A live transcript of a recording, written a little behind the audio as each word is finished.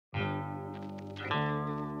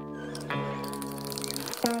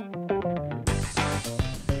That's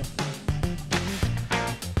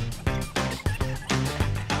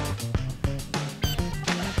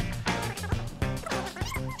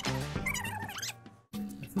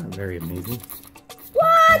not very amazing.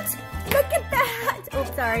 What? Look at that! Oh,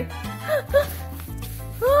 sorry.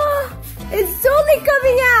 Oh, it's totally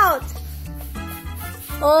coming out!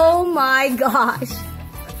 Oh my gosh.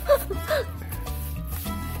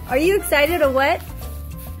 Are you excited or what?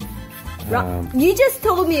 You just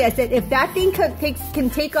told me, I said, if that thing can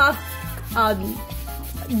take off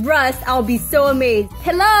rust, I'll be so amazed.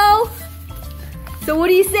 Hello? So what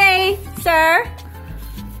do you say, sir?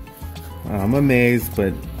 I'm amazed,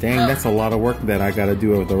 but dang, that's a lot of work that I gotta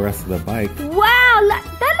do with the rest of the bike. Wow,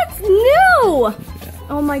 that looks new! Yeah.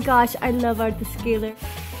 Oh my gosh, I love our Descaler.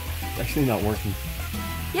 It's actually not working.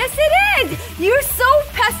 Yes, it is! You're so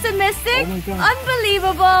pessimistic. Oh my God.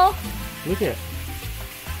 Unbelievable. Look at it.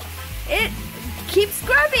 It keeps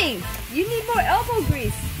scrubbing. You need more elbow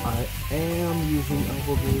grease. I am using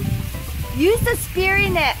elbow grease. Use the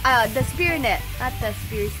spearnet, not the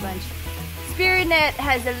spear sponge. Spearnet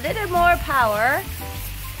has a little more power.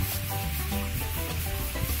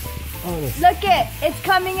 Oh, look it, it's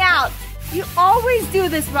coming out. You always do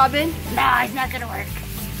this, Robin. No, it's not gonna work.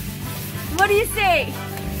 What do you say?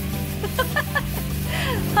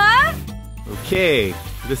 Huh? Okay,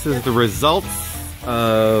 this is the results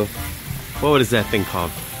of, what is that thing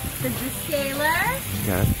called? The Descaler,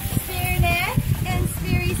 Yeah. Spearnet, and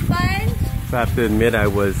Speary Sponge. So I have to admit I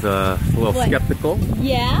was a little skeptical.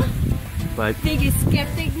 Yeah? But biggest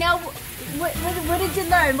skeptic. Now, what did you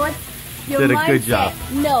learn? What's your did a mindset? good job.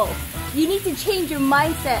 No, you need to change your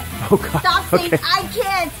mindset. Oh God. Stop saying, Okay. I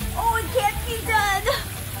can't. Oh, it can't be done.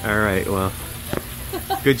 All right, well,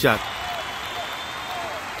 good job.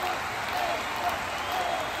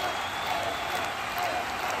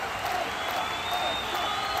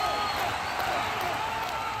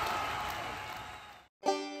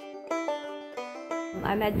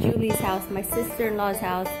 I'm at Julie's house, my sister-in-law's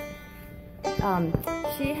house.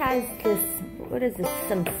 She has this, what is this,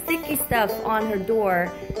 some sticky stuff on her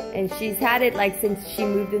door, and she's had it like since she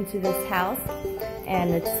moved into this house,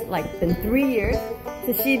 and it's like been 3 years.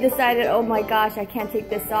 So she decided, oh my gosh, I can't take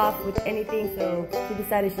this off with anything, so she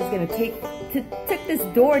decided she's gonna took this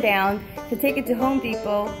door down to take it to Home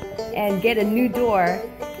Depot and get a new door.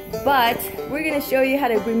 But we're gonna show you how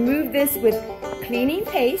to remove this with cleaning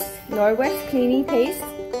paste, Norwex cleaning paste,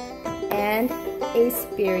 and a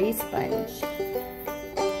Speary sponge.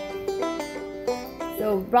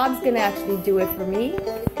 So Rob's gonna actually do it for me.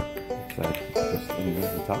 So this thing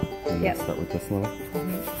at the top. And yep. Start with this one.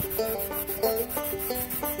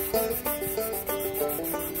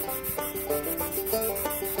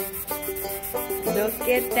 Look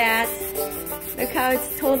at that. Look how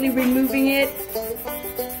it's totally removing it.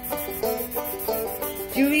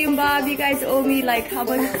 Julie and Bob, you guys owe me like how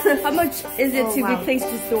much is it to replace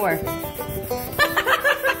this door?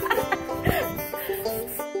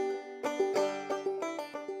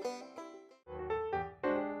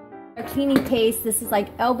 Our cleaning paste, this is like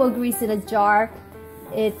elbow grease in a jar.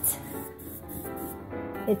 It's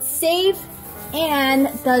safe and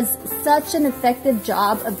does such an effective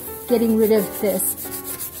job of getting rid of this.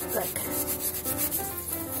 Look.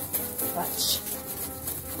 Watch.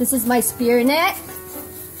 This is my Spearnet.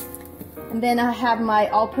 And then I have my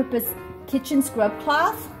all-purpose kitchen scrub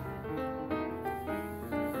cloth.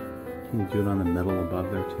 Can you do it on the metal above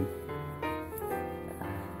there too?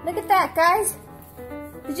 Look at that, guys.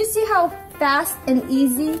 Did you see how fast and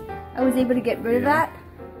easy I was able to get rid of that?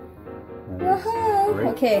 Woohoo! Great.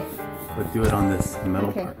 Okay. But do it on this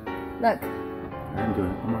metal Okay. part. Look. I'm doing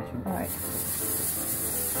it. I'm watching. All right.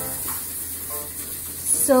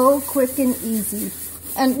 So quick and easy.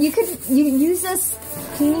 And you use this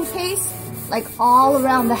cleaning paste like all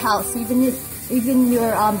around the house, even your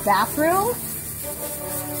bathroom,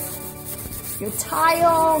 your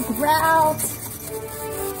tile, grout,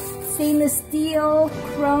 stainless steel,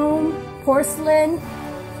 chrome, porcelain.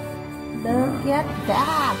 Look at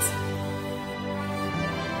that.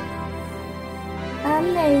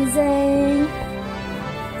 Amazing.